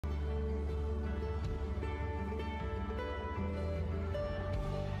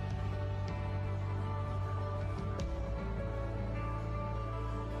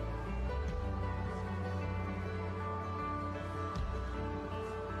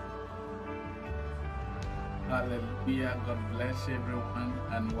Hallelujah. God bless everyone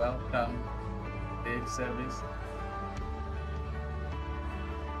and welcome to today's service.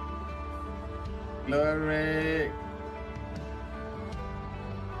 Glory.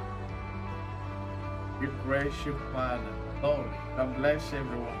 We praise you, Father. Lord, God bless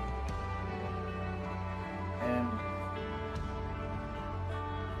everyone. And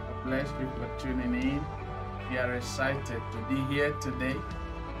God bless you for tuning in. We are excited to be here today.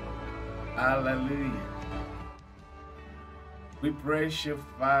 Hallelujah. We praise you,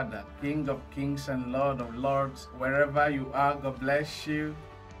 Father, King of kings and Lord of lords. Wherever you are, God bless you.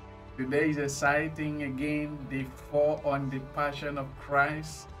 Today is exciting again, day 4 on the Passion of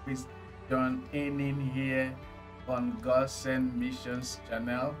Christ with Johnennin here on Godsentmission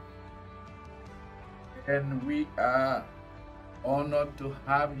channel. And we are honored to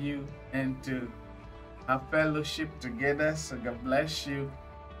have you and to have fellowship together. So God bless you.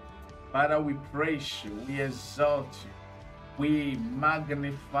 Father, we praise you. We exalt you. We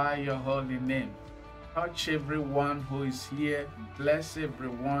magnify your holy name. Touch everyone who is here. Bless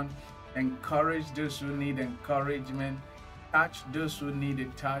everyone. Encourage those who need encouragement. Touch those who need a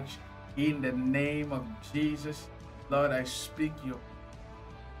touch. In the name of Jesus, Lord, I speak you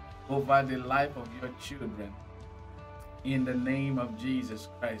over the life of your children. In the name of Jesus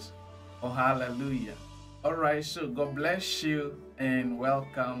Christ. Oh, hallelujah. All right, so God bless you and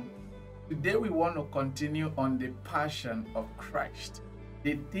welcome. Today we want to continue on the Passion of Christ,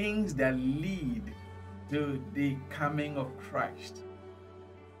 the things that lead to the coming of Christ,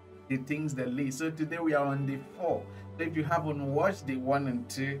 the things that lead. So today we are on the 4. So if you haven't watched the 1 and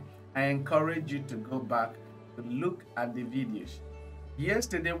 2, I encourage you to go back to look at the videos.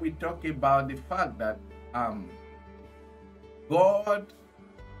 Yesterday we talked about the fact that God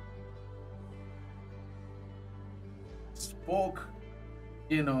spoke,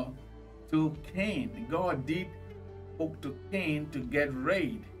 to Cain. God spoke to Cain to get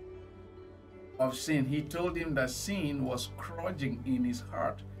rid of sin. He told him that sin was crouching in his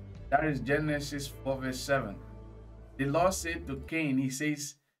heart. That is Genesis 4 verse 7. The Lord said to Cain, he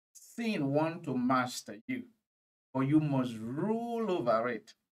says, sin wants to master you, or you must rule over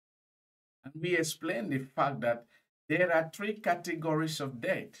it. And we explained the fact that there are 3 categories of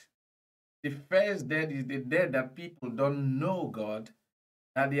death. The first death is the death that people don't know God,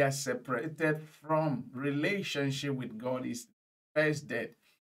 that they are separated from relationship with God, is first death.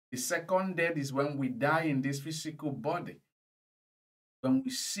 The second death is when we die in this physical body, when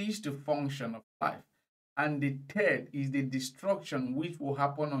we cease to function of life. And the third is the destruction which will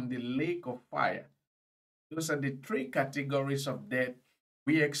happen on the lake of fire. Those are the 3 categories of death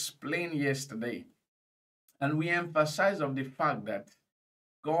we explained yesterday. And we emphasize of the fact that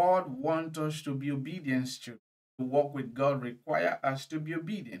God wants us to be obedient to walk with God require us to be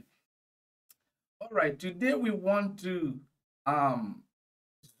obedient. All right, today we want to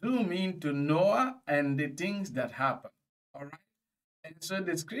zoom into Noah and the things that happened. All right, and so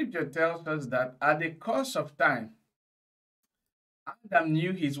the scripture tells us that at the course of time, Adam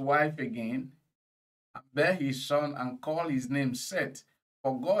knew his wife again, and bare his son, and called his name Seth.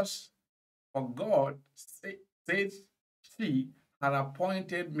 For God said she had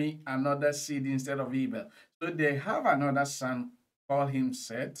appointed me another seed instead of Abel. So they have another son, call him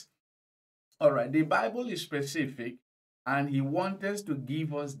Seth. All right, the Bible is specific, and he wants us to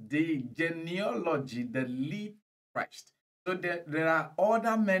give us the genealogy that lead Christ. So there are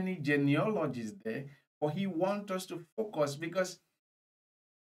other many genealogies there, but he wants us to focus, because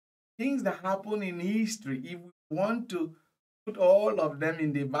things that happen in history, if we want to put all of them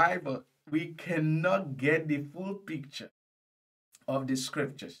in the Bible, we cannot get the full picture of the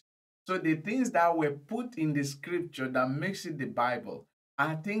scriptures. So the things that were put in the scripture that makes it the Bible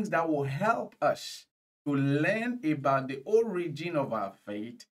are things that will help us to learn about the origin of our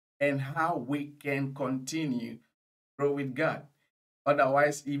faith and how we can continue to grow with God.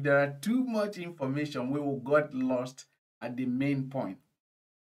 Otherwise, if there are too much information, we will get lost at the main point.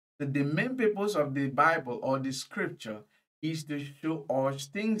 So the main purpose of the Bible or the scripture is to show us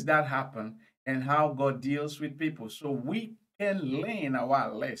things that happen and how God deals with people, so we can learn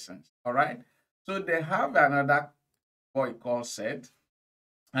our lessons. All right. So they have another boy called Seth,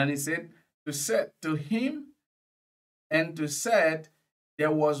 and he said to him and to Seth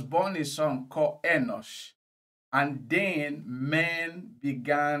there was born a son called Enosh, and then men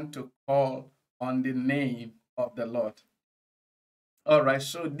began to call on the name of the Lord. All right.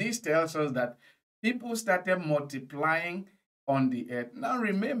 So this tells us that people started multiplying on the earth. Now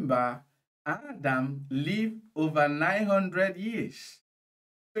remember, Adam lived over 900 years.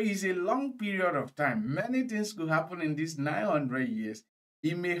 So it's a long period of time. Many things could happen in these 900 years.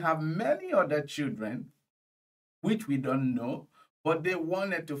 He may have many other children, which we don't know, but they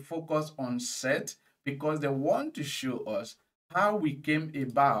wanted to focus on Seth because they want to show us how we came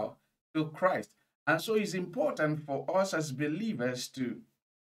about to Christ. And so it's important for us as believers to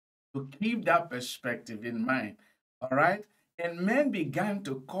keep that perspective in mind. All right. And men began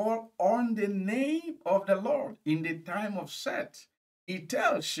to call on the name of the Lord in the time of Seth. It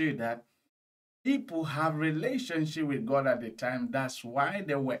tells you that people have relationship with God at the time. That's why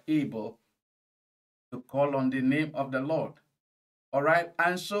they were able to call on the name of the Lord. All right.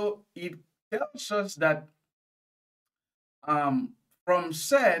 And so it tells us that from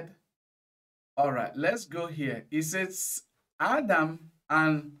Seth, all right, let's go here. It says Adam,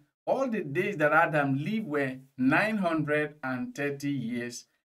 and all the days that Adam lived were 930 years,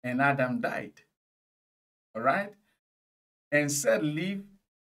 and Adam died. All right. And Seth lived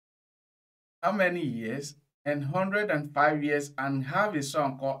how many years? And 105 years, and have a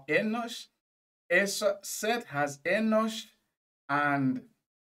son called Enosh. Seth has Enosh, and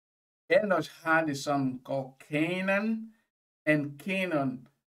Enosh had a son called Canaan, and Canaan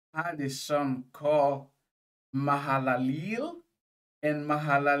had a son called Mahalalel, and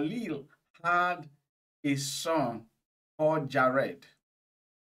Mahalalel had a son called Jared.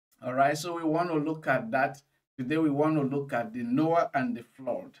 All right, so we want to look at that. Today we want to look at the Noah and the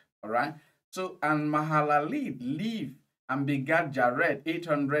flood. All right, so and Mahalalel lived and begat Jared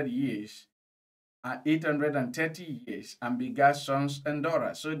 800 years, 830 years, and begat sons and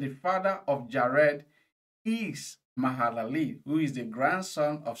daughters. So the father of Jared is Mahalalel, who is the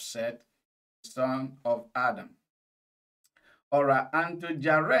grandson of Seth, son of Adam. All right, and to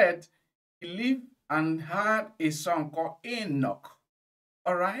Jared, he lived and had a son called Enoch.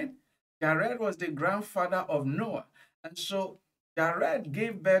 All right, Jared was the grandfather of Noah. And so Jared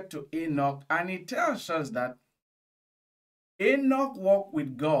gave birth to Enoch, and it tells us that Enoch walked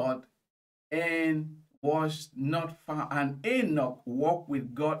with God and was not found. And Enoch walked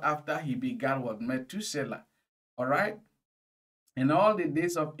with God after he begat what? Methuselah. All right. And all the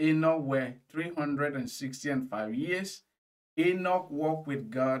days of Enoch were 365 years. Enoch walked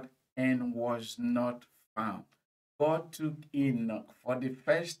with God and was not found. God took Enoch for the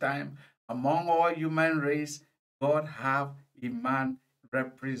first time among all human race. God have a man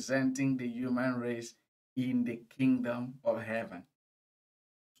representing the human race in the kingdom of heaven.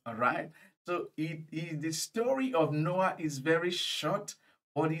 All right. So the story of Noah is very short,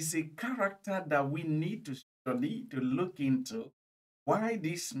 but it's a character that we need to study, to look into, why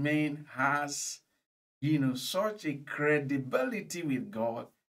this man has, such a credibility with God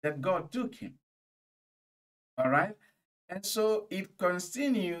that God took him. All right. And so it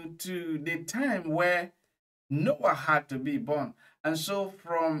continued to the time where Noah had to be born. And so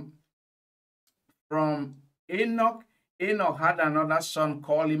from Enoch, Enoch had another son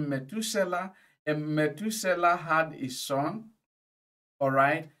called him Methuselah, and Methuselah had a son, all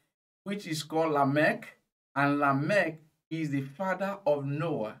right, which is called Lamech, and Lamech is the father of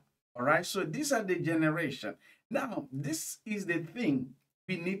Noah, all right. So these are the generation. Now, this is the thing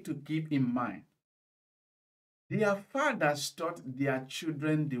we need to keep in mind. Their fathers taught their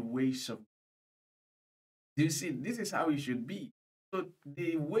children the ways of God. You see, this is how it should be. So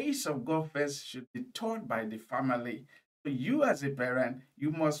the ways of God first should be taught by the family. So you as a parent,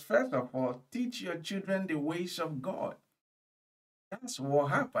 you must first of all teach your children the ways of God. That's what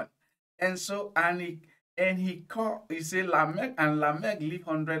happened. And so, he said Lamech, and Lamech lived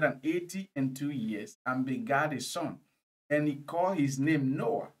 182 years and begat a son. And he called his name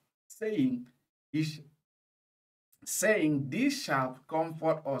Noah, saying, this shall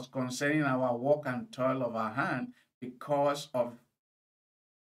comfort us concerning our work and toil of our hand, because of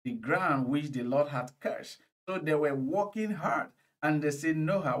the ground which the Lord had cursed. So they were working hard, and they said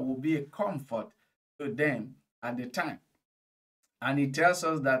Noah will be a comfort to them at the time. And he tells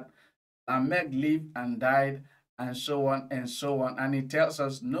us that Lamech lived and died, and so on and so on. And he tells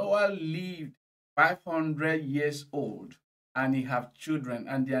us Noah lived 500 years old, and he had children,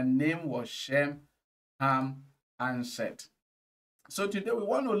 and their name was Shem, Ham, and Seth. So today we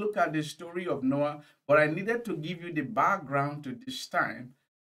want to look at the story of Noah, but I needed to give you the background to this time,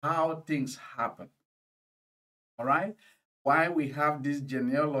 how things happen. All right? Why we have this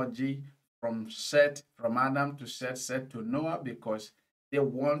genealogy from Seth, from Adam to Seth, Seth to Noah, because they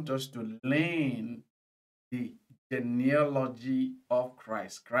want us to learn the genealogy of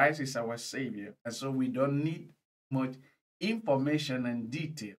Christ. Christ is our Savior, and so we don't need much information and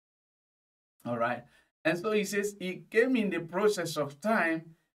detail. All right? And so he says, it came in the process of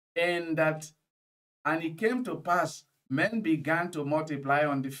time, and it came to pass, men began to multiply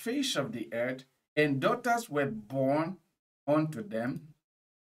on the face of the earth, and daughters were born unto them.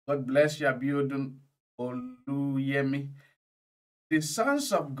 God bless you, Abiodun Oluyemi. The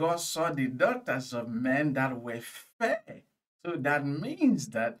sons of God saw the daughters of men that were fair. So that means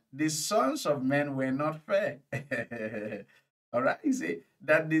that the sons of men were not fair. All right, you see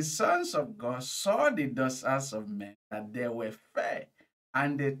that the sons of God saw the daughters of men that they were fair,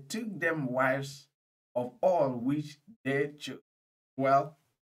 and they took them wives of all which they chose. Well,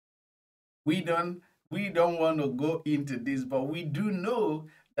 we don't we don't want to go into this, but we do know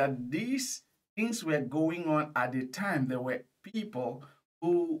that these things were going on at the time. There were people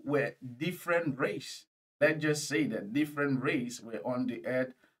who were different race. Let's just say that different race were on the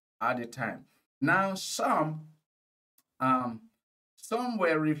earth at the time. Now um some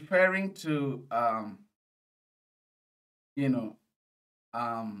were referring to you know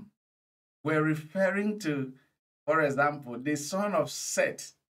um were referring to, for example, the son of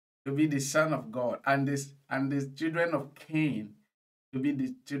Seth to be the son of God, and the children of Cain to be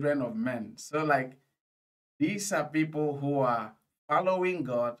the children of men. So like these are people who are following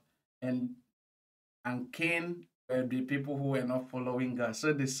God, and Cain were the people who were not following God.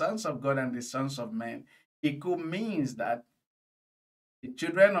 So the sons of God and the sons of men, it could means that the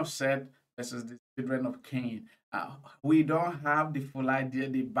children of Seth versus the children of Cain. We don't have the full idea.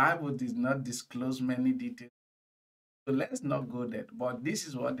 The Bible does not disclose many details. So let's not go there. But this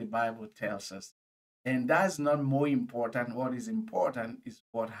is what the Bible tells us. And that's not more important. What is important is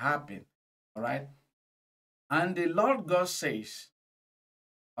what happened. All right. And the Lord God says,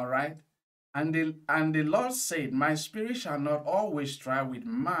 all right. And the Lord said, my spirit shall not always strive with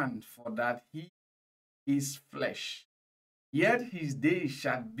man, for that he is flesh. Yet his days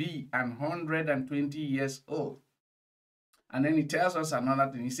shall be 120 years old. And then he tells us another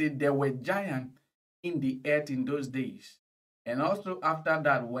thing. He said, there were giants in the earth in those days. And also after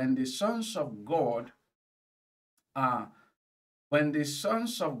that, when the sons of God, uh,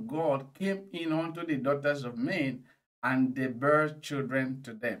 came in unto the daughters of men, and they bare children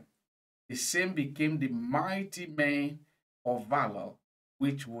to them, the same became the mighty men of valor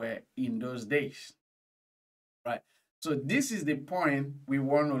which were in those days. Right. So this is the point we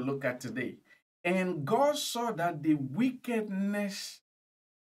want to look at today. And God saw that the wickedness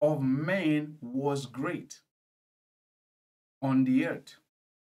of men was great on the earth,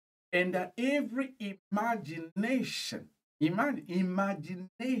 and that every imagination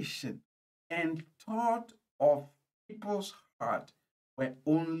and thought of people's heart were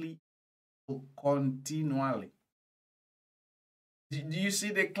only continually. Do you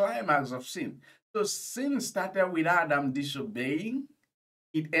see the climax of sin? So sin started with Adam disobeying.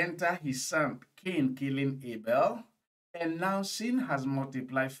 It entered his son Cain killing Abel. And now sin has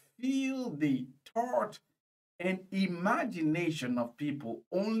multiplied. Feel the thought and imagination of people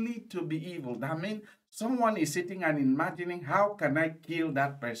only to be evil. That means someone is sitting and imagining, how can I kill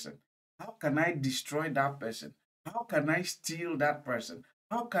that person? How can I destroy that person? How can I steal that person?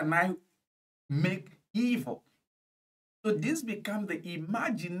 How can I make evil? So this becomes the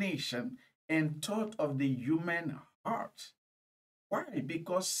imagination and thought of the human heart. Why?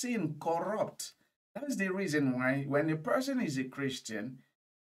 Because sin corrupts. That's the reason why when a person is a Christian,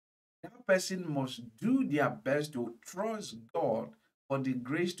 that person must do their best to trust God for the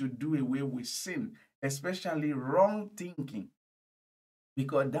grace to do away with sin, especially wrong thinking.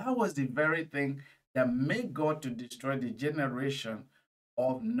 Because that was the very thing that made God to destroy the generation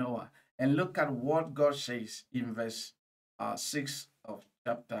of Noah. And look at what God says in verse 6 of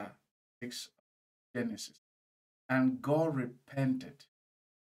chapter 6 of Genesis. And God repented.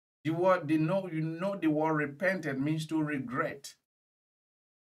 The word, the word repented means to regret.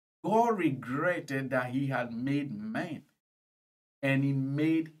 God regretted that he had made man, and he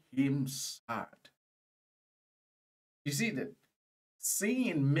made him sad. You see that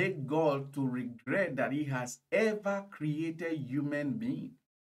sin made God to regret that he has ever created human being.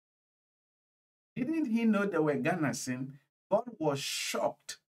 Didn't he know they were gonna sin? God was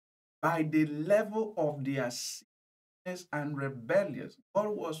shocked by the level of their sickness and rebellion. God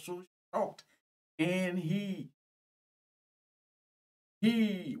was so shocked, and he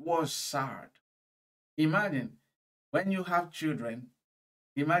was sad. Imagine when you have children.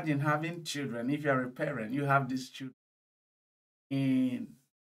 Imagine having children. If you're a parent, you have these children, and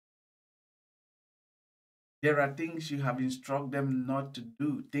there are things you have instructed them not to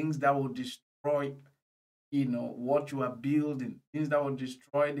do, things that will destroy, what you are building, things that will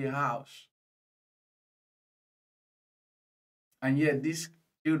destroy the house. And yet these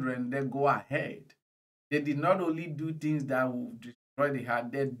children, they go ahead. They did not only do things that will destroy the house,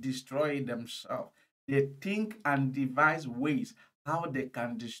 they destroy it themselves. They think and devise ways how they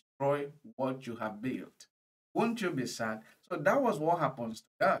can destroy what you have built. Won't you be sad? So that was what happens to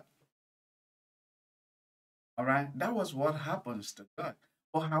God. All right, that was what happens to God.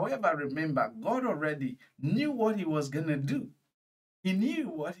 But however, remember, God already knew what he was going to do. He knew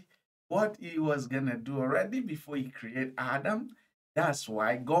what he was going to do already before he created Adam. That's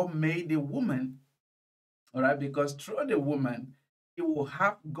why God made a woman, all right, because through the woman, he will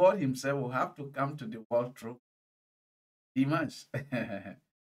have, God himself will have to come to the world through demons.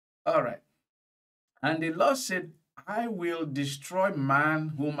 All right. And the Lord said, I will destroy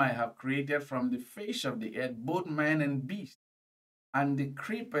man whom I have created from the face of the earth, both man and beast, and the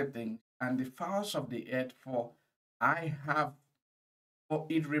creeper thing, and the fowls of the earth, for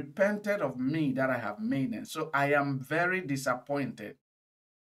it repented of me that I have made them. So I am very disappointed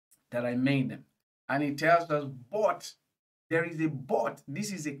that I made them. And he tells us, but there is a but.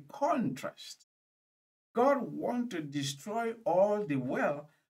 This is a contrast. God wants to destroy all the world,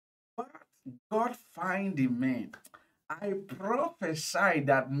 but God find a man. I prophesy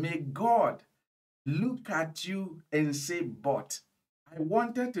that may God look at you and say, but I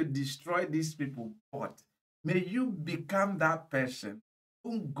wanted to destroy these people, but may you become that person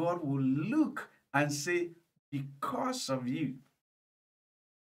whom God will look and say, because of you,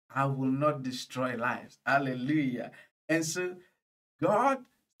 I will not destroy lives. Hallelujah. And so God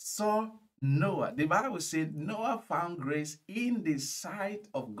saw Noah. The Bible said Noah found grace in the sight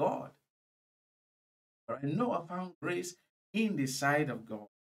of God. Right? Noah found grace in the sight of God.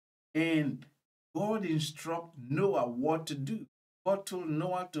 And God instructed Noah what to do. God told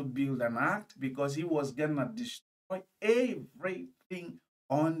Noah to build an ark because he was going to destroy everything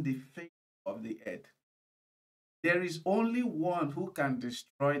on the face of the earth. There is only one who can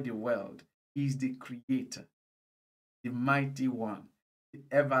destroy the world. He is the creator, the mighty one, the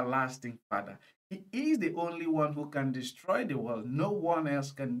everlasting Father. He is the only one who can destroy the world. No one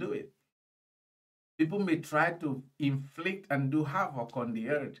else can do it. People may try to inflict and do havoc on the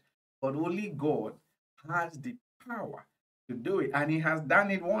earth, but only God has the power to do it. And he has done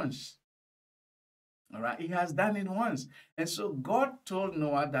it once. All right, he has done it once. And so God told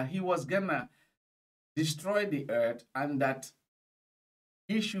Noah that he was going to destroy the earth and that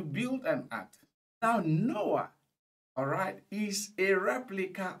he should build an ark. Now, Noah, all right, is a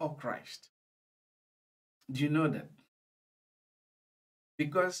replica of Christ. Do you know that?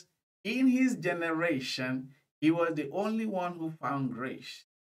 Because in his generation, he was the only one who found grace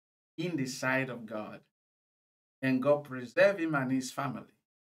in the sight of God. And God preserved him and his family.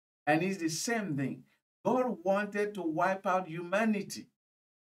 And it's the same thing. God wanted to wipe out humanity.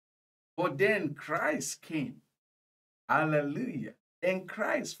 But then Christ came. Hallelujah. And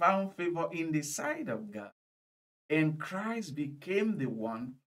Christ found favor in the sight of God. And Christ became the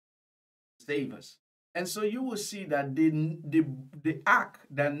one to save us. And so you will see that the ark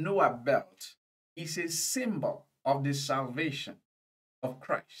that Noah built is a symbol of the salvation of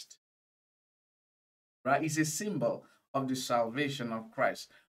Christ. Right? It's a symbol of the salvation of Christ.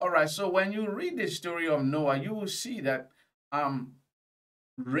 All right, so when you read the story of Noah, you will see that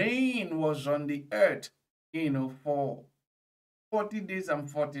rain was on the earth, for 40 days and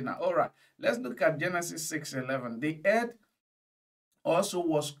 40 nights. All right, let's look at Genesis 6:11. The earth also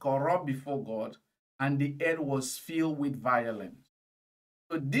was corrupt before God, and the earth was filled with violence.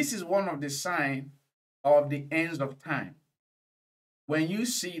 So this is one of the signs of the ends of time. When you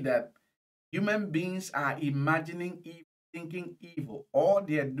see that human beings are imagining evil, thinking evil, all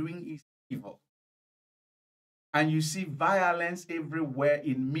they are doing is evil. And you see violence everywhere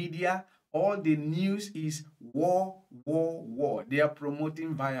in media. All the news is war, war, war. They are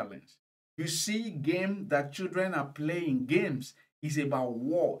promoting violence. You see games that children are playing, games is about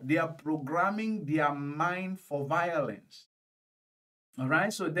war. They are programming their mind for violence. All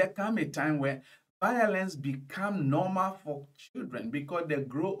right, so there come a time where violence become normal for children because they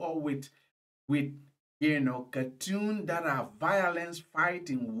grow up with cartoons that are violence,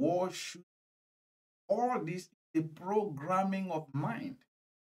 fighting, war, shooting. All this is the programming of mind.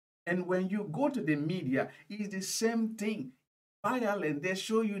 And when you go to the media, it's the same thing. Violence, they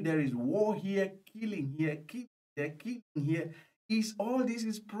show you there is war here, killing here, killing here. All this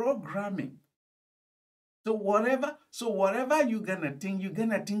is programming. So whatever you're gonna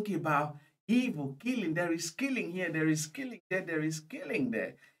think about evil, killing. There is killing here, there is killing there, there is killing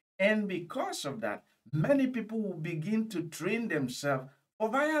there. And because of that, many people will begin to train themselves for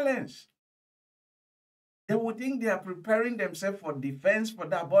violence. They will think they are preparing themselves for defense for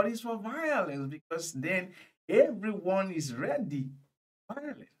their bodies for violence because then everyone is ready for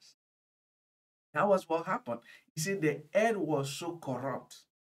violence. That was what happened. You see, the earth was so corrupt.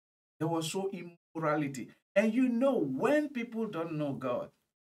 There was so immorality. And when people don't know God,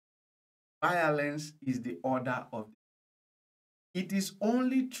 violence is the order of it is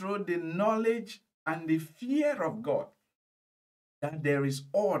only through the knowledge and the fear of God, that there is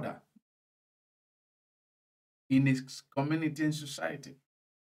order in his community and society.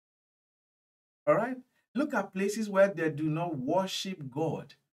 All right? Look at places where they do not worship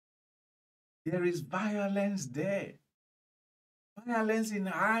God. There is violence there. Violence in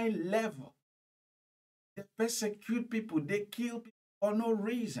high level. They persecute people. They kill people for no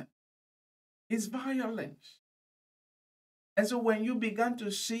reason. It's violence. And so when you begin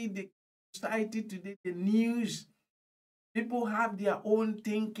to see the society today, the news, people have their own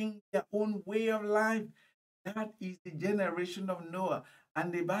thinking, their own way of life. That is the generation of Noah.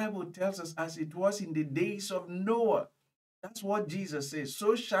 And the Bible tells us, as it was in the days of Noah. That's what Jesus says.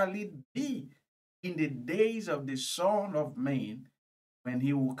 So shall it be in the days of the Son of Man, when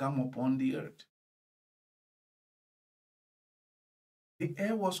he will come upon the earth. The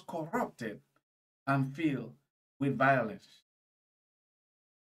air was corrupted and filled with violence.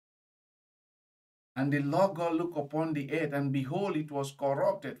 And the Lord God looked upon the earth, and behold, it was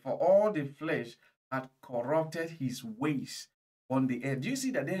corrupted, for all the flesh had corrupted his ways on the earth. Do you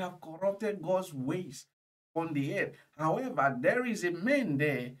see that they have corrupted God's ways on the earth? However, there is a man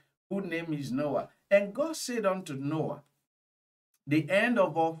there whose name is Noah. And God said unto Noah, the end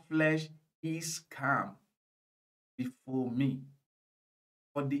of all flesh is come before me.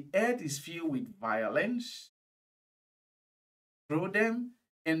 For the earth is filled with violence through them,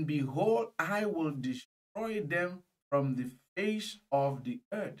 and behold, I will destroy them from the face of the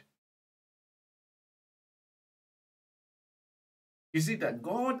earth. You see that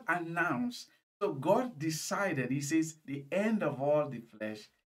God announced, so God decided, he says, the end of all the flesh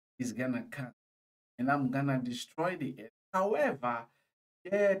is going to come, and I'm going to destroy the earth. However,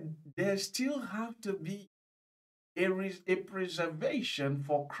 there still have to be a preservation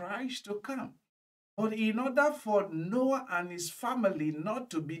for Christ to come. But in order for Noah and his family not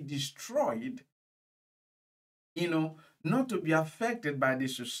to be destroyed, not to be affected by the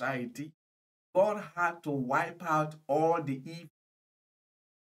society, God had to wipe out all the evil.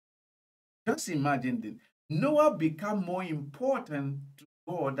 Just imagine this. Noah became more important to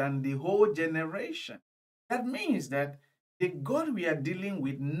God than the whole generation. That means that the God we are dealing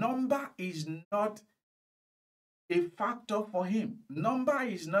with, number is not a factor for him. Number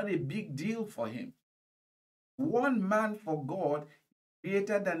is not a big deal for him. One man for God is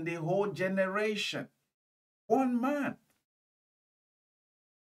greater than the whole generation. One man.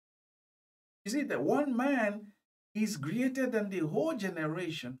 You see that one man is greater than the whole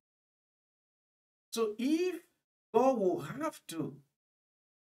generation. So if God will have to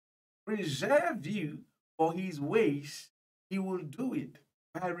preserve you for his ways, he will do it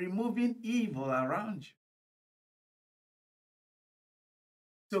by removing evil around you.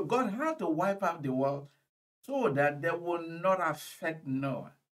 So God had to wipe out the world so that they will not affect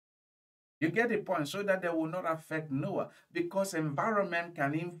Noah. You get the point? So that they will not affect Noah, because environment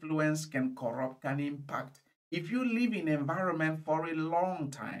can influence, can corrupt, can impact. If you live in environment for a long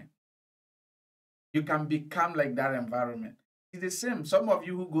time, you can become like that environment. It's the same. Some of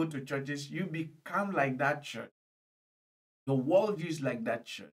you who go to churches, you become like that church. The worldview is like that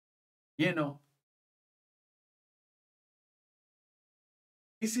church.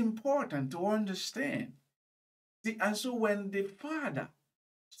 It's important to understand. See, and so when the Father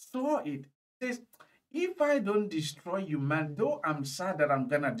saw it, says, if I don't destroy you, man, though I'm sad that I'm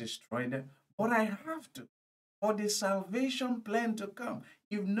going to destroy them, but I have to, for the salvation plan to come.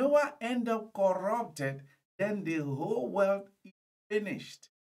 If Noah end up corrupted, then the whole world is finished.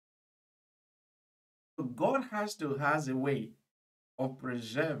 So God has a way of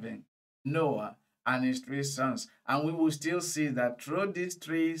preserving Noah and his 3 sons. And we will still see that through these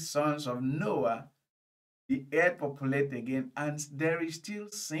 3 sons of Noah, the earth populates again, and there is still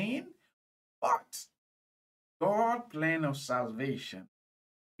sin, but God's plan of salvation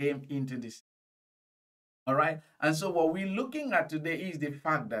came into this. All right? And so what we're looking at today is the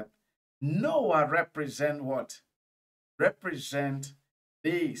fact that Noah represents what? Represent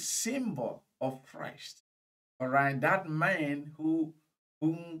the symbol of Christ. All right? That man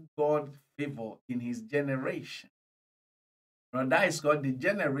whom God favored in his generation. Now that is called the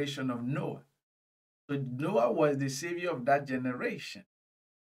generation of Noah. So Noah was the savior of that generation.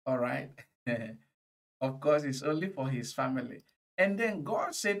 All right? Of course, it's only for his family. And then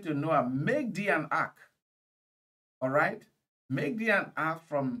God said to Noah, make thee an ark. All right? Make thee an ark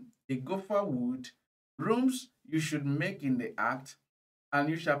from a gopher wood. Rooms you should make in the ark, and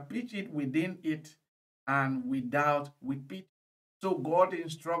you shall pitch it within it and without with pitch. So God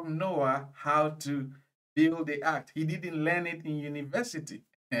instructed Noah how to build the ark. He didn't learn it in university.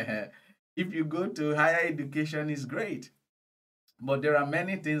 If you go to higher education, it's great. But there are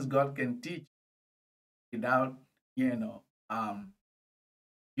many things God can teach without, you know,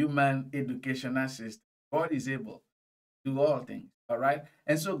 human educational system. God is able to do all things. All right.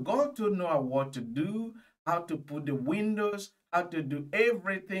 And so God told Noah what to do, how to put the windows, how to do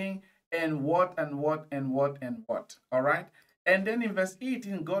everything, and what and what and what and what. All right. And then in verse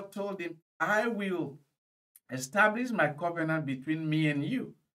 18, God told him, I will establish my covenant between me and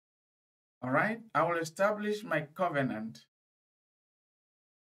you. All right. I will establish my covenant,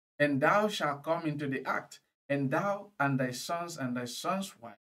 and thou shalt come into the act, and thou and thy sons'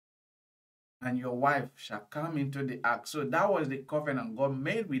 wife and your wife shall come into the ark. So that was the covenant God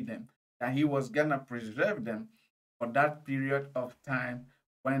made with them, that he was going to preserve them for that period of time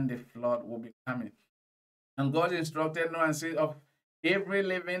when the flood will be coming. And God instructed Noah and said, of every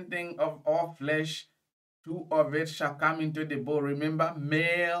living thing of all flesh, two of it shall come into the boat. Remember,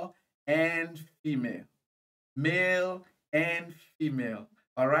 male and female. Male and female.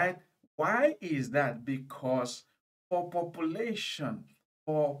 All right? Why is that? Because for population,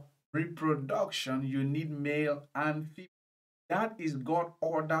 for reproduction, you need male and female. That is God's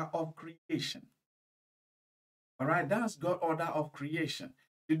order of creation. All right, that's God's order of creation.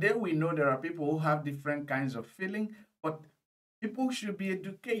 Today we know there are people who have different kinds of feeling, but people should be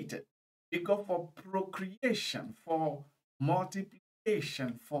educated because for procreation, for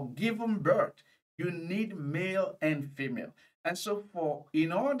multiplication, for giving birth, you need male and female. And so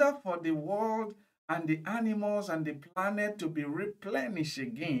in order for the world and the animals and the planet to be replenished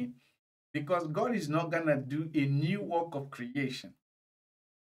again, because God is not gonna do a new work of creation.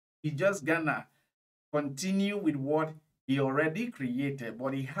 He's just gonna continue with what he already created,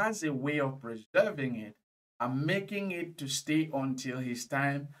 but he has a way of preserving it and making it to stay until his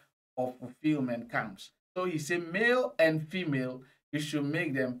time of fulfillment comes. So he said, male and female, you should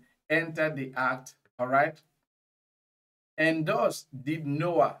make them enter the ark, all right? And thus did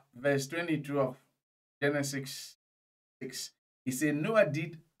Noah, verse 22 of Genesis 6. He said, Noah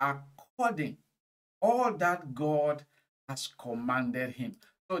did according all that God has commanded him.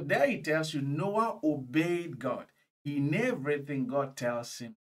 So there he tells you Noah obeyed God in everything God tells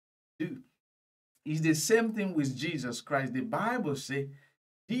him to do. It's the same thing with Jesus Christ. The Bible says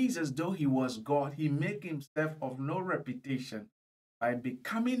Jesus, though he was God, he made himself of no reputation. By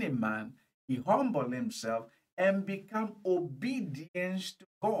becoming a man, he humbled himself and become obedient to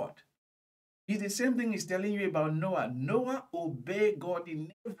God. It's the same thing he's telling you about Noah. Noah obeyed God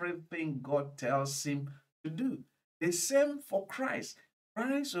in everything God tells him to do. The same for Christ.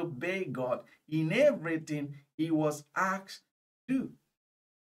 Christ obeyed God in everything he was asked to do.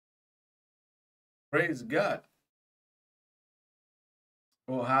 Praise God.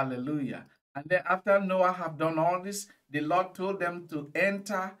 Oh, hallelujah. And then after Noah have done all this, the Lord told them to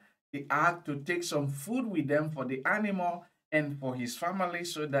enter the ark, to take some food with them for the animal and for his family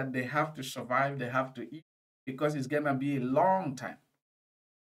so that they have to survive, they have to eat, because it's going to be a long time.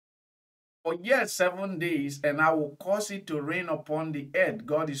 For yet 7 days, and I will cause it to rain upon the earth.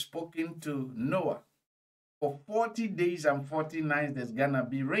 God is speaking to Noah. For 40 days and 40 nights, there's going to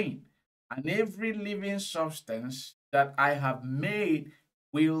be rain. And every living substance that I have made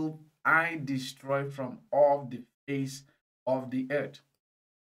will I destroy from off the face of the earth.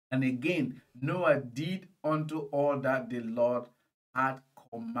 And again, Noah did unto all that the Lord had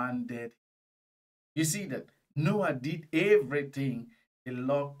commanded. You see that Noah did everything the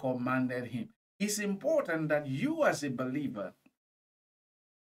Lord commanded him. It's important that you as a believer,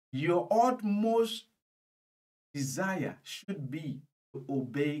 your utmost desire should be to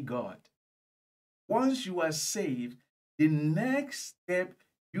obey God. Once you are saved, the next step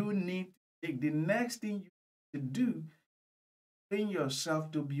you need to take, the next thing you need to do, train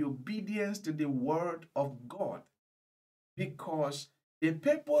yourself to be obedient to the word of God. Because the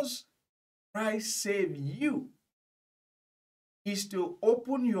purpose Christ saved you is to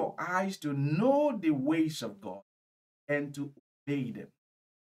open your eyes to know the ways of God and to obey them.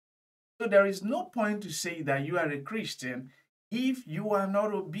 So there is no point to say that you are a Christian if you are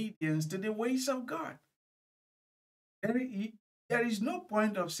not obedient to the ways of God. There is no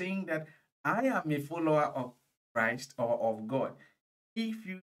point of saying that I am a follower of Christ or of God if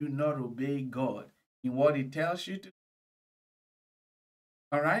you do not obey God in what he tells you to do.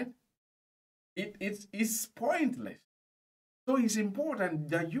 All right? It's pointless. So it's important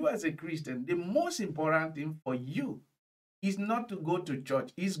that you as a Christian, the most important thing for you is not to go to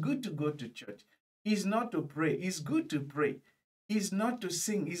church. It's good to go to church. It's not to pray. It's good to pray. It's not to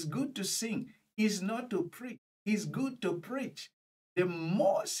sing. It's good to sing. It's not to preach. It's good to preach. The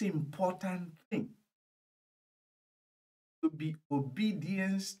most important thing to be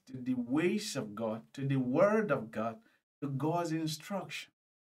obedience to the ways of God, to the word of God, to God's instruction.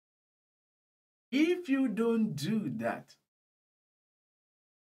 If you don't do that,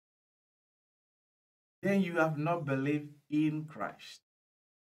 then you have not believed in Christ.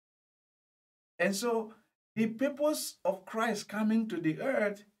 And so the purpose of Christ coming to the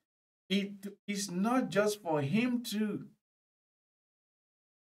earth, it is not just for him to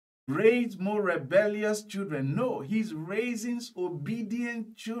raise more rebellious children. No, he's raising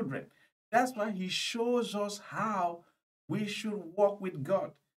obedient children. That's why he shows us how we should walk with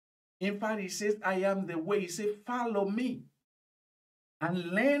God. In fact, he says, I am the way. He said, follow me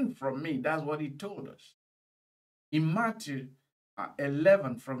and learn from me. That's what he told us. In Matthew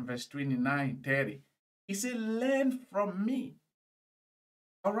 11 from verse 29, 30, he said, learn from me.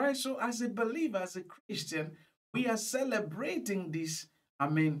 All right, so as a believer, as a Christian, we are celebrating this,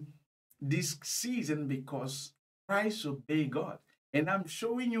 this season because Christ obeyed God. And I'm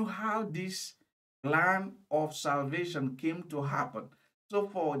showing you how this plan of salvation came to happen. So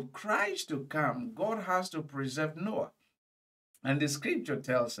for Christ to come, God has to preserve Noah. And the scripture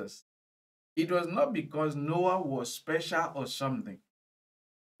tells us it was not because Noah was special or something.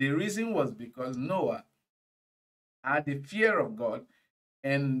 The reason was because Noah had the fear of God,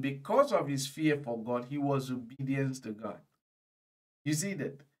 and because of his fear for God, he was obedient to God. You see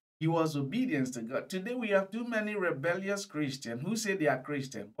that? He was obedient to God. Today we have too many rebellious Christians who say they are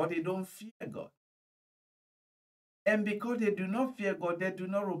Christian, but they don't fear God. And because they do not fear God, they do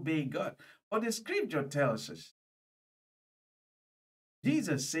not obey God. But the scripture tells us,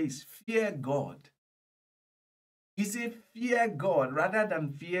 Jesus says, fear God. He said, fear God rather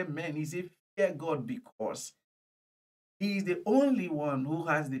than fear men. He said, fear God because he is the only one who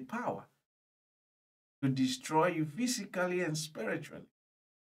has the power to destroy you physically and spiritually.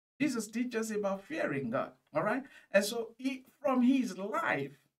 Jesus teaches about fearing God, all right? And so from his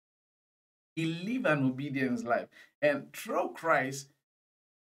life, he lived an obedience life. And through Christ,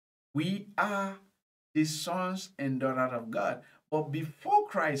 we are the sons and daughters of God. But before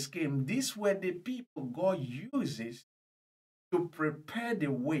Christ came, these were the people God uses to prepare the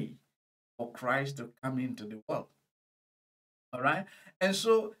way for Christ to come into the world. All right? And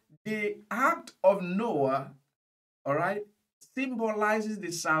so the act of Noah, all right, symbolizes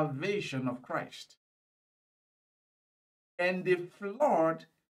the salvation of Christ. And the flood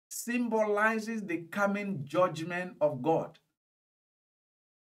symbolizes the coming judgment of God.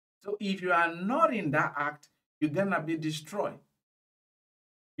 So if you are not in that act, you're going to be destroyed.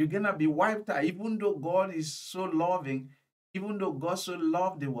 You're going to be wiped out. Even though God is so loving, even though God so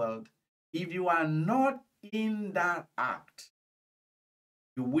loved the world, if you are not in that act,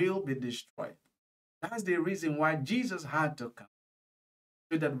 you will be destroyed. That's the reason why Jesus had to come,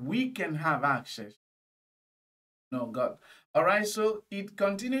 so that we can have access. No, God. All right, so it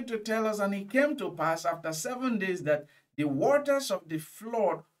continued to tell us, and it came to pass after 7 days that the waters of the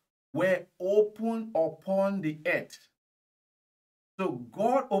flood were opened upon the earth. So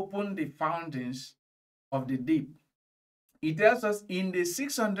God opened the fountains of the deep. It tells us in the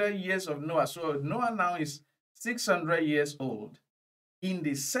 600 years of Noah, so Noah now is 600 years old. In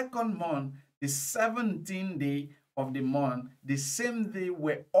the second month, the 17th day of the month, the same day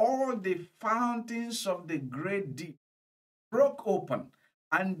where all the fountains of the great deep broke open,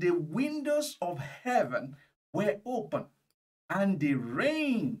 and the windows of heaven were open, and the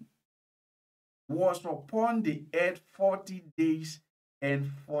rain was upon the earth 40 days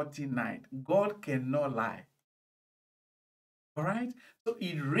and 40 nights. God cannot lie. All right? So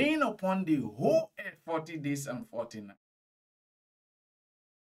it rained upon the whole earth 40 days and 40 nights.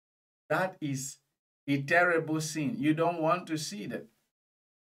 That is a terrible sin. You don't want to see that.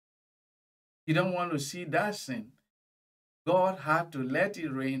 You don't want to see that sin. God had to let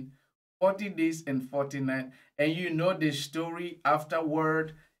it rain 40 days and 40 nights. And you know the story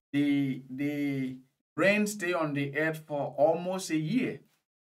afterward. The rain stayed on the earth for almost a year.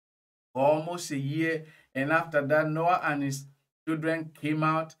 Almost a year. And after that, Noah and his children came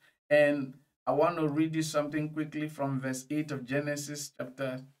out. And I want to read you something quickly from verse 8 of Genesis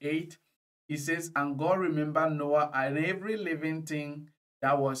chapter 8. It says, and God remembered Noah and every living thing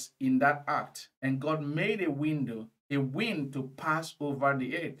that was in that ark. And God made a wind to pass over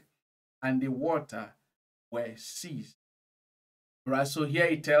the earth, and the water were ceased. Right, so here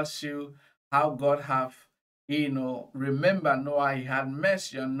it tells you how God have, remember Noah, he had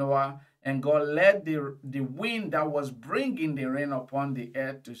mercy on Noah, and God let the wind that was bringing the rain upon the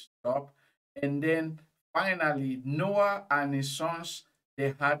earth to stop. And then finally, Noah and his sons,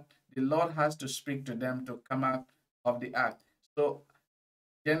 the Lord has to speak to them to come out of the ark. So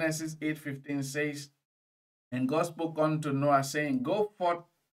Genesis 8:15 says, and God spoke unto Noah, saying, go forth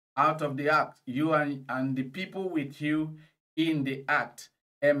out of the ark, you and the people with you in the ark,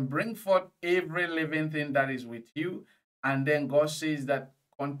 and bring forth every living thing that is with you. And then God says that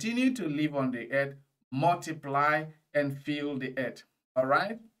continue to live on the earth, multiply, and fill the earth. All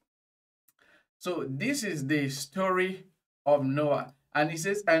right? So this is the story of Noah. And he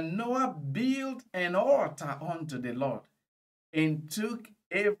says, and Noah built an altar unto the Lord and took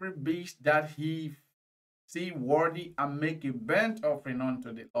every beast that he see worthy and make a burnt offering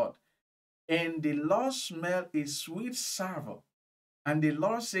unto the Lord. And the Lord smelled a sweet savour. And the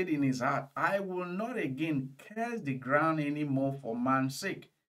Lord said in his heart, I will not again curse the ground any more for man's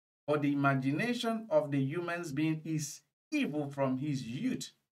sake. For the imagination of the human's being is evil from his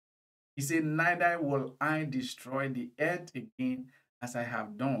youth. He said, neither will I destroy the earth again as I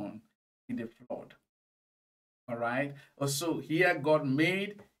have done in the flood. All right. Also, here God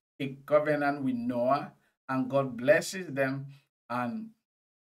made a covenant with Noah, and God blesses them. And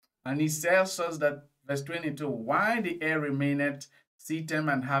he tells us that, verse 22, while the air remaineth, seed time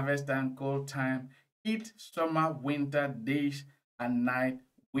and harvest and cold time, heat, summer, winter, days and night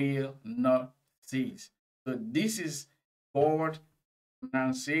will not cease. So this is God's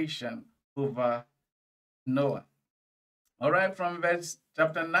pronunciation over Noah. All right, from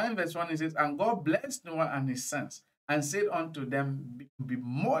chapter 9, verse 1, it says, and God blessed Noah and his sons, and said unto them, be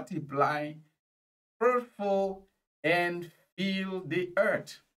multiply, fruitful, and fill the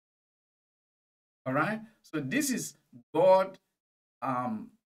earth. All right, so this is God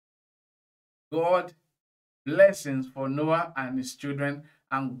blessings for Noah and his children.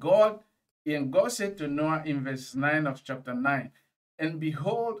 And God said to Noah in verse 9 of chapter 9, and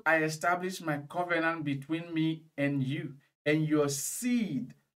behold, I establish my covenant between me and you and your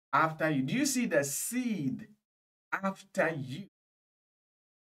seed after you. Do you see the seed after you?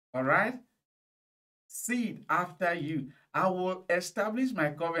 All right? Seed after you. I will establish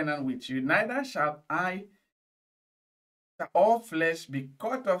my covenant with you. Neither shall all flesh be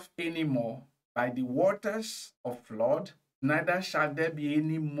cut off anymore by the waters of flood, neither shall there be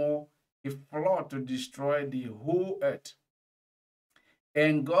any more a flood to destroy the whole earth.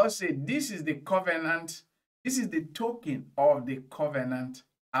 And God said, this is the covenant, this is the token of the covenant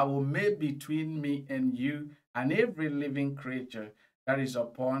I will make between me and you and every living creature that is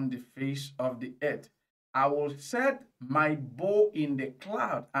upon the face of the earth. I will set my bow in the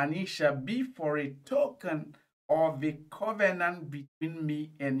cloud, and it shall be for a token of the covenant between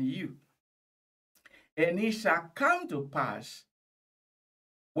me and you. And it shall come to pass,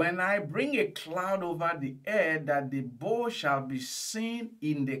 when I bring a cloud over the earth, that the bow shall be seen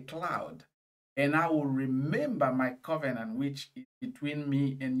in the cloud. And I will remember my covenant which is between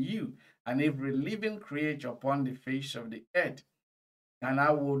me and you and every living creature upon the face of the earth. And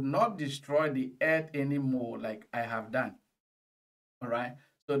I will not destroy the earth anymore like I have done. All right.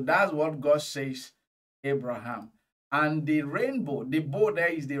 So that's what God says, Abraham. And the rainbow, the bow there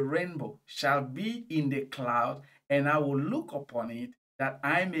is the rainbow, shall be in the cloud, and I will look upon it, that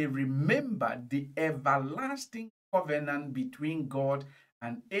I may remember the everlasting covenant between God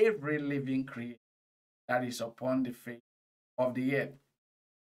and every living creature that is upon the face of the earth.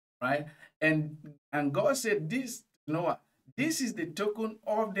 Right? And God said this, Noah, this is the token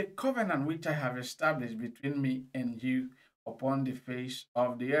of the covenant which I have established between me and you upon the face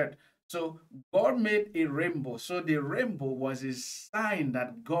of the earth. So God made a rainbow. So the rainbow was a sign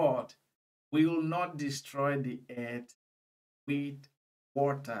that God will not destroy the earth with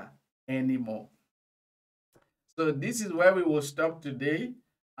water anymore. So this is where we will stop today,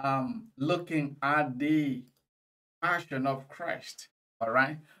 looking at the passion of Christ. All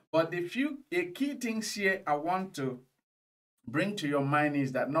right. But a key things here I want to bring to your mind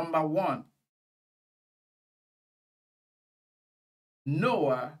is that, number one,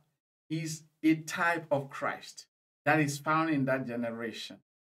 Noah is a type of Christ that is found in that generation.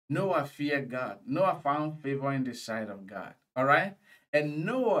 Noah feared God. Noah found favor in the sight of God. All right? And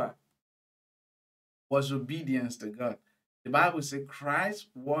Noah was obedience to God. The Bible says Christ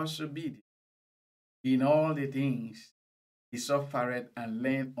was obedient in all the things he suffered and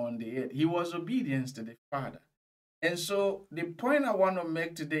learned on the earth. He was obedience to the Father. And so the point I want to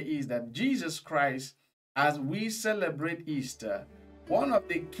make today is that Jesus Christ, as we celebrate Easter, one of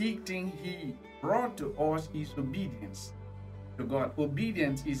the key things he brought to us is obedience to God.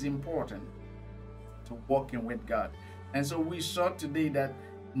 Obedience is important to walking with God. And so we saw today that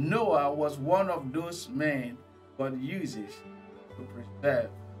Noah was one of those men God uses to preserve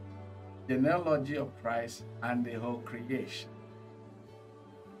the genealogy of Christ and the whole creation.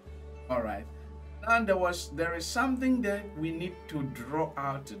 All right. And there is something that we need to draw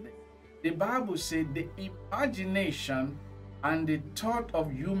out today. The Bible said the imagination and the thought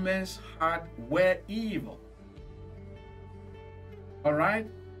of humans' heart were evil. All right?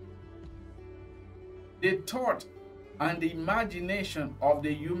 The thought and the imagination of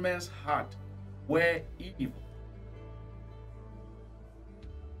the human's heart were evil.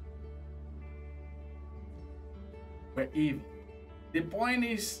 Were evil. The point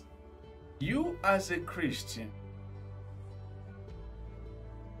is, you as a Christian,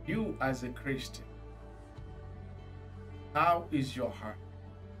 how is your heart?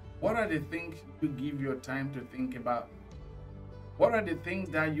 What are the things you give your time to think about? What are the things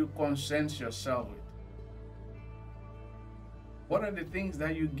that you concern yourself with? What are the things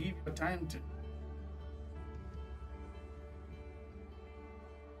that you give your time to?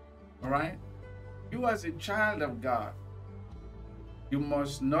 All right? You as a child of God, you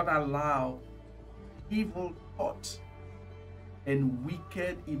must not allow evil thoughts and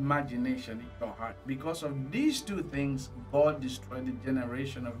wicked imagination in your heart. Because of these two things, God destroyed the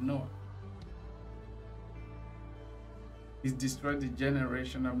generation of Noah. He destroyed the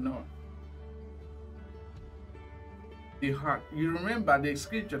generation of Noah. The heart. You remember the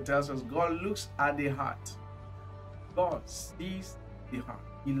scripture tells us God looks at the heart. God sees the heart.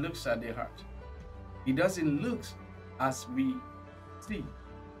 He looks at the heart. He doesn't look as we see,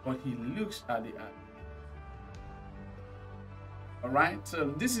 but he looks at the heart. All right,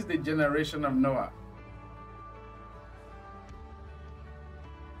 so this is the generation of Noah.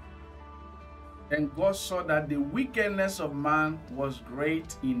 And God saw that the wickedness of man was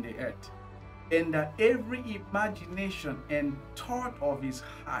great in the earth, and that every imagination and thought of his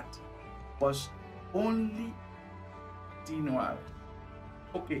heart was only continual.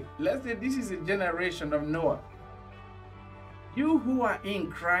 Okay, let's say this is a generation of Noah. You who are in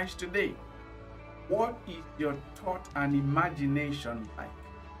Christ today, what is your thought and imagination like?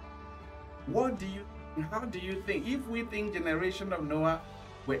 What do you think? How do you think? If we think generation of Noah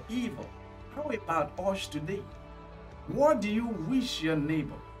were evil, how about us today? What do you wish your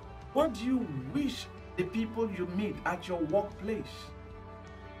neighbor? What do you wish the people you meet at your workplace,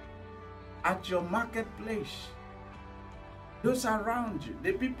 at your marketplace, those around you,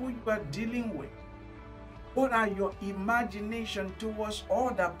 the people you are dealing with? What are your imagination towards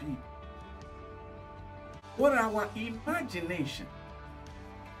other people? What are our imagination?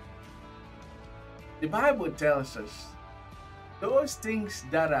 The Bible tells us those things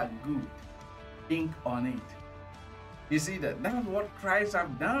that are good, think on it. You see that's what Christ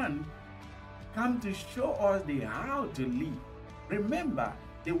have done, come to show us the how to live. Remember,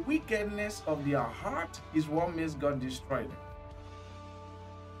 the wickedness of their heart is what makes God destroy them.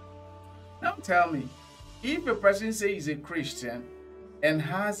 Now tell me, if a person says he's a Christian and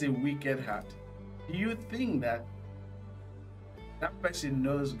has a wicked heart, do you think that that person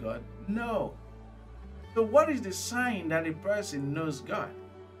knows God? No. So what is the sign that a person knows God?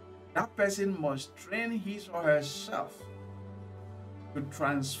 That person must train his or herself to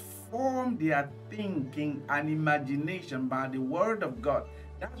transform their thinking and imagination by the word of God.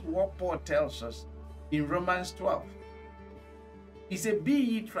 That's what Paul tells us in Romans 12. He said, be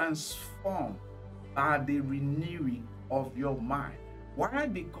ye transformed by the renewing of your mind. Why?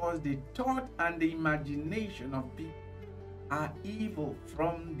 Because the thought and the imagination of people are evil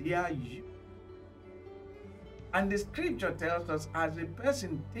from their youth. And the scripture tells us, as a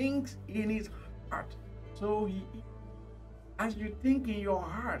person thinks in his heart, so he is. As you think in your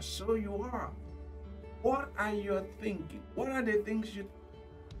heart, so you are. What are you thinking? What are the things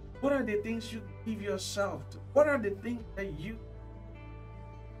you give yourself to? What are the things that you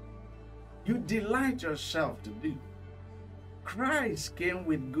delight yourself to do? Christ came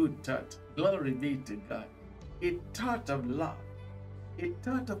with good thought. Glory be to God. A thought of love, a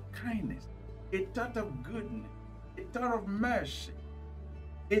thought of kindness, a thought of goodness, a thought of mercy,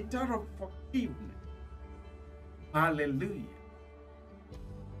 a thought of forgiveness. Hallelujah.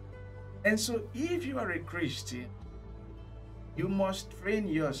 And so if you are a Christian, you must train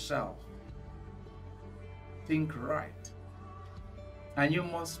yourself to think right. And you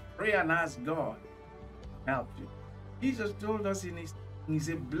must pray and ask God to help you. Jesus told us he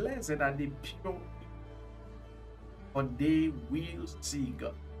said, blessed are the pure, for they will see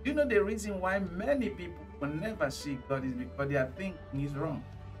God. You know the reason why many people will never see God is because their thinking is wrong.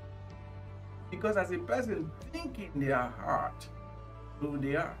 Because as a person thinking in their heart, so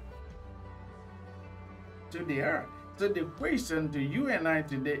they are. So they are. So the question to you and I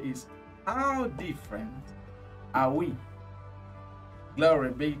today is, how different are we?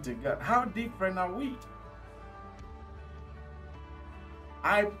 Glory be to God. How different are we?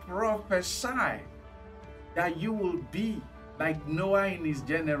 I prophesy that you will be like Noah in his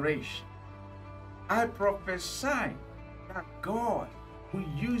generation. I prophesy that God will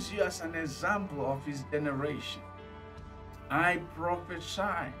use you as an example of his generation. I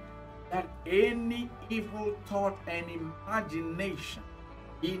prophesy that any evil thought and imagination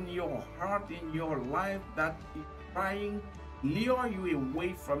in your heart, in your life, that is trying to lure you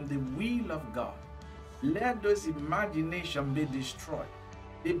away from the will of God, let those imaginations be destroyed.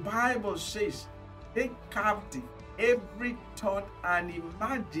 The Bible says, take captive every thought and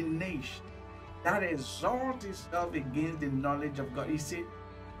imagination that exalts itself against the knowledge of God. He said,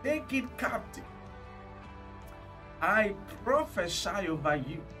 take it captive. I prophesy over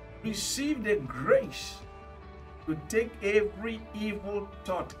you. Receive the grace to take every evil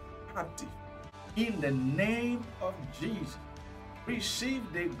thought captive in the name of Jesus. Receive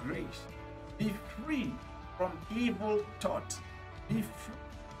the grace. Be free from evil thought. Be free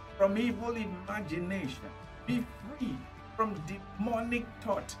from evil imagination. Be free from demonic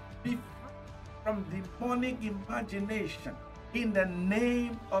thought. Be free from demonic imagination in the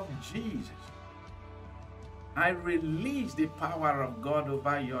name of Jesus. I release the power of God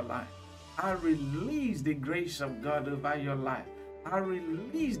over your life. I release the grace of God over your life. I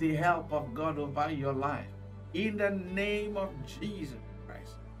release the help of God over your life. In the name of Jesus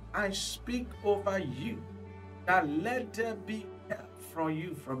Christ, I speak over you that let there be help for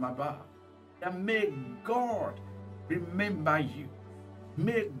you from above. That may God remember you.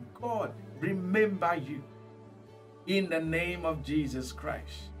 May God remember you. In the name of Jesus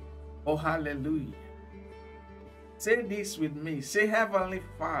Christ. Oh, hallelujah. Say this with me. Say, Heavenly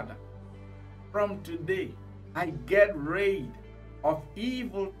Father, from today, I get rid of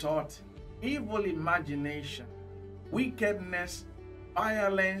evil thought, evil imagination, wickedness,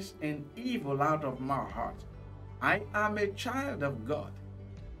 violence, and evil out of my heart. I am a child of God,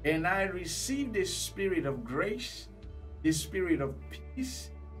 and I receive the spirit of grace, the spirit of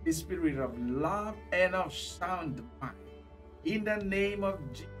peace, the spirit of love, and of sound mind. In the name of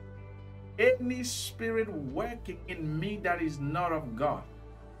Jesus. Any spirit working in me that is not of God,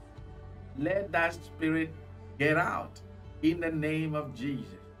 let that spirit get out in the name of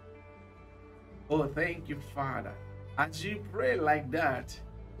Jesus. Oh, thank you, Father. As you pray like that,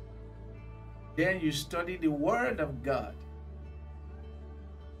 then you study the Word of God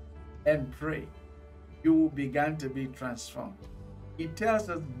and pray. You will begin to be transformed. It tells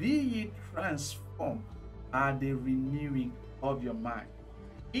us, be ye transformed by the renewing of your mind.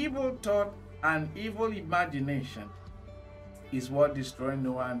 Evil thought and evil imagination is what destroyed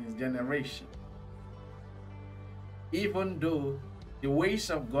Noah and his generation. Even though the ways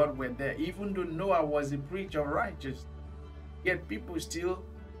of God were there, even though Noah was a preacher of righteousness, yet people still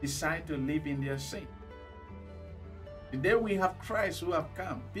decide to live in their sin. Today we have Christ who have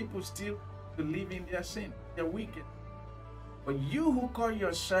come. People still to live in their sin. They're wicked. But you who call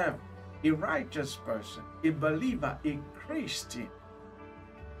yourself a righteous person, a believer, a Christian,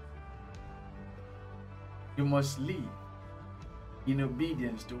 you must live in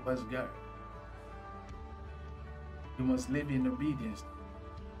obedience towards God. You must live in obedience.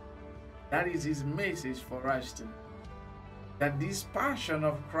 That is his message for us today. That this passion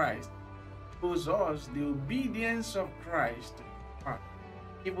of Christ shows us the obedience of Christ,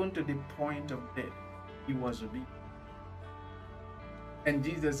 even to the point of death. He was obedient. And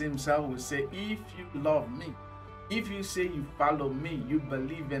Jesus himself will say, if you love me, if you say you follow me, you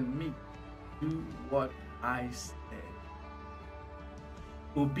believe in me, do what I said.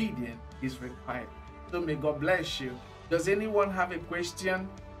 Obedience is required. So may God bless you. Does anyone have a question?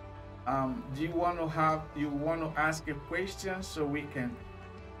 Do you want to ask a question so we can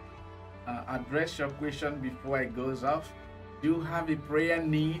address your question before it goes off? Do you have a prayer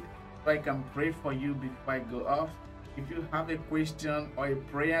need so I can pray for you before I go off? If you have a question or a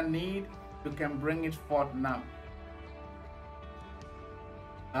prayer need, you can bring it forth now.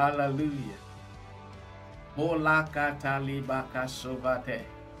 Hallelujah. So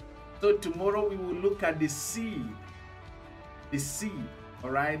tomorrow we will look at the seed. The seed, all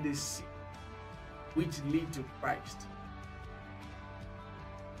right, the seed which lead to Christ.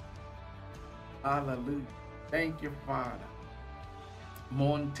 Hallelujah. Thank you, Father.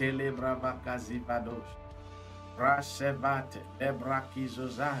 Montele brava kazivados. Rasevate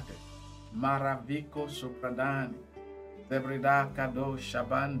lebrakizozate. Maraviko sopradani. Zebrida kado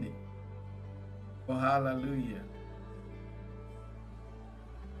shabandi. Oh, hallelujah.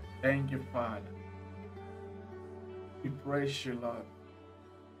 Thank you, Father. We praise you, Lord.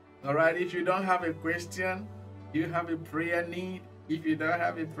 All right, if you don't have a question, you have a prayer need. If you don't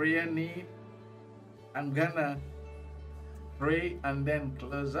have a prayer need, I'm gonna pray and then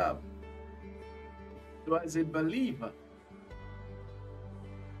close up. So as a believer,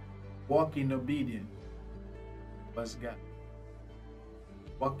 walk in obedience towards God.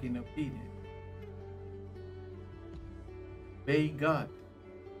 Walk in obedience. obey God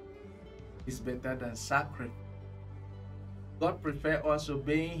is better than sacrifice. God prefers us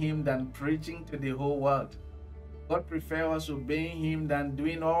obeying Him than preaching to the whole world. God prefers us obeying Him than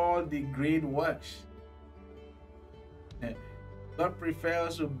doing all the great works. God prefers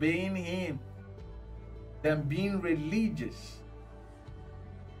us obeying Him than being religious.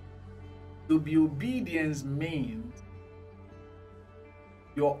 To be obedient means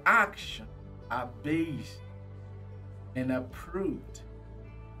your actions are based and approved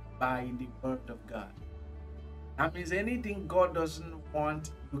by the Word of God. That means anything God doesn't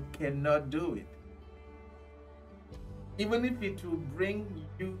want, you cannot do it. Even if it will bring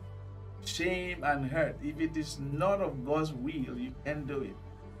you shame and hurt, if it is not of God's will, you can't do it.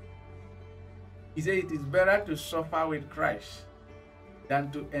 He said it is better to suffer with Christ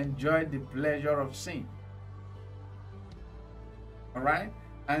than to enjoy the pleasure of sin. All right?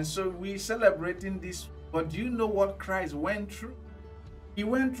 And so we're celebrating this, but do you know what Christ went through? He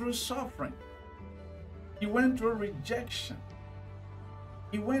went through suffering. He went through rejection.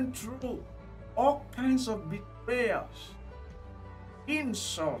 He went through all kinds of betrayals,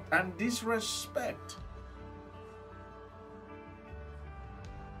 insult, and disrespect.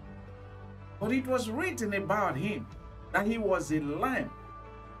 But it was written about him that he was a lamb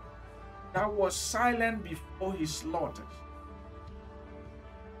that was silent before his slaughters,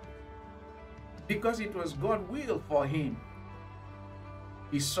 because it was God's will for him.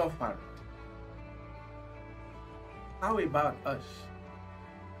 He suffered. How about us?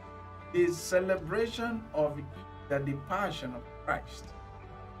 The celebration of the passion of Christ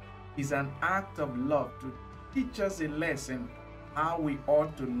is an act of love to teach us a lesson how we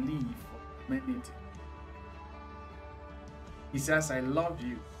ought to live for humanity. He says, I love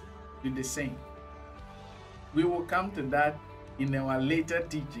you. Do the same. We will come to that in our later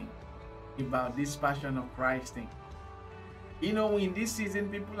teaching about this passion of Christ thing. You know, in this season,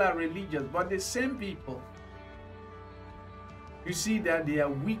 people are religious, but the same people, you see that they are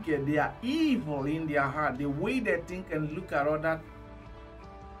wicked, they are evil in their heart. The way they think and look at others,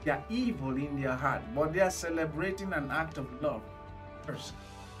 they are evil in their heart, but they are celebrating an act of love first.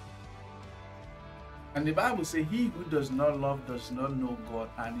 And the Bible says, he who does not love does not know God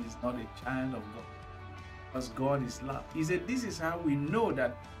and is not a child of God, because God is love. He said, this is how we know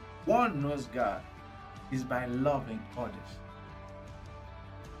that one knows God, is by loving others.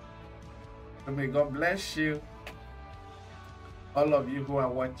 So may God bless you. All of you who are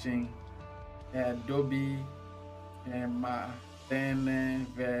watching, Adobe, Reinhard,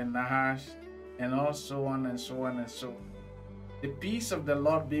 and all so on and so on and so on. The peace of the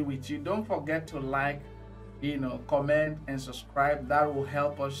Lord be with you. Don't forget to like, comment and subscribe. That will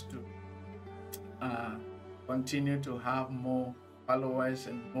help us to continue to have more followers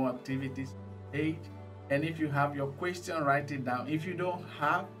and more activities on the page. And if you have your question, write it down. If you don't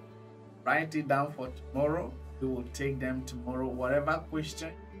have, write it down for tomorrow. We will take them tomorrow. Whatever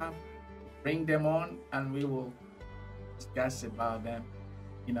question you have, bring them on and we will discuss about them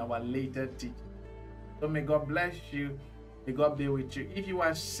in our later teaching. So may God bless you. May God be with you. If you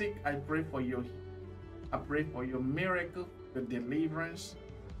are sick, I pray for you. I pray for your miracle, your deliverance.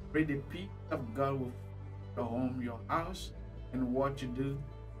 Pray the peace of God will fill your home, your house, and what you do.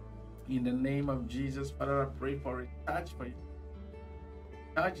 In the name of Jesus, Father, I pray for a touch for you.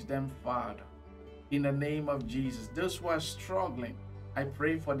 Touch them, Father. In the name of Jesus, those who are struggling, I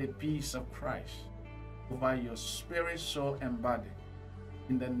pray for the peace of Christ over your spirit, soul, and body.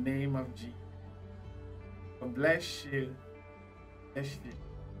 In the name of Jesus. God bless you,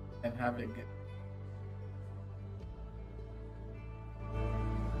 and have a good day.